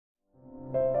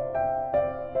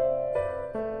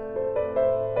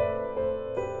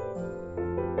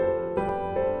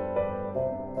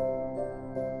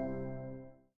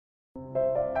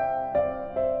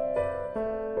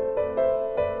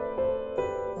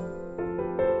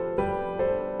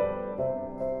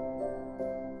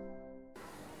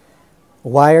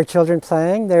Why are children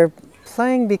playing? They're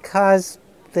playing because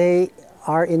they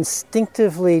are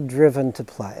instinctively driven to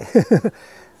play.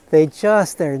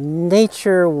 Their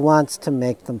nature wants to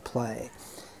make them play.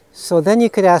 So then you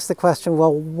could ask the question,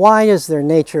 well, why does their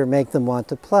nature make them want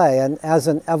to play? And as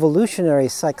an evolutionary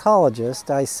psychologist,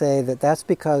 I say that that's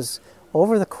because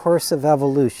over the course of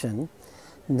evolution,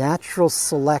 natural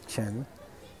selection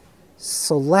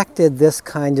selected this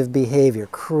kind of behavior,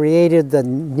 created the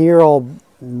neural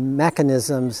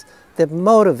mechanisms that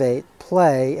motivate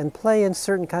play, and play in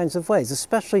certain kinds of ways,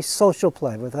 especially social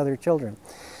play with other children.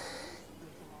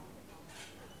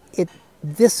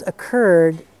 This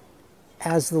occurred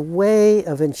as the way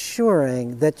of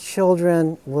ensuring that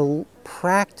children will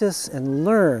practice and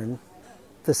learn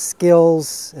the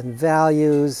skills and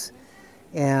values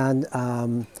and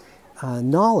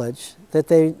knowledge that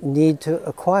they need to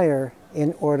acquire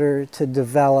in order to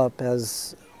develop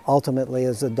ultimately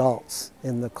as adults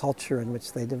in the culture in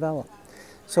which they develop.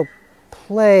 So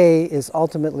play is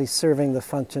ultimately serving the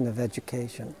function of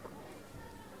education.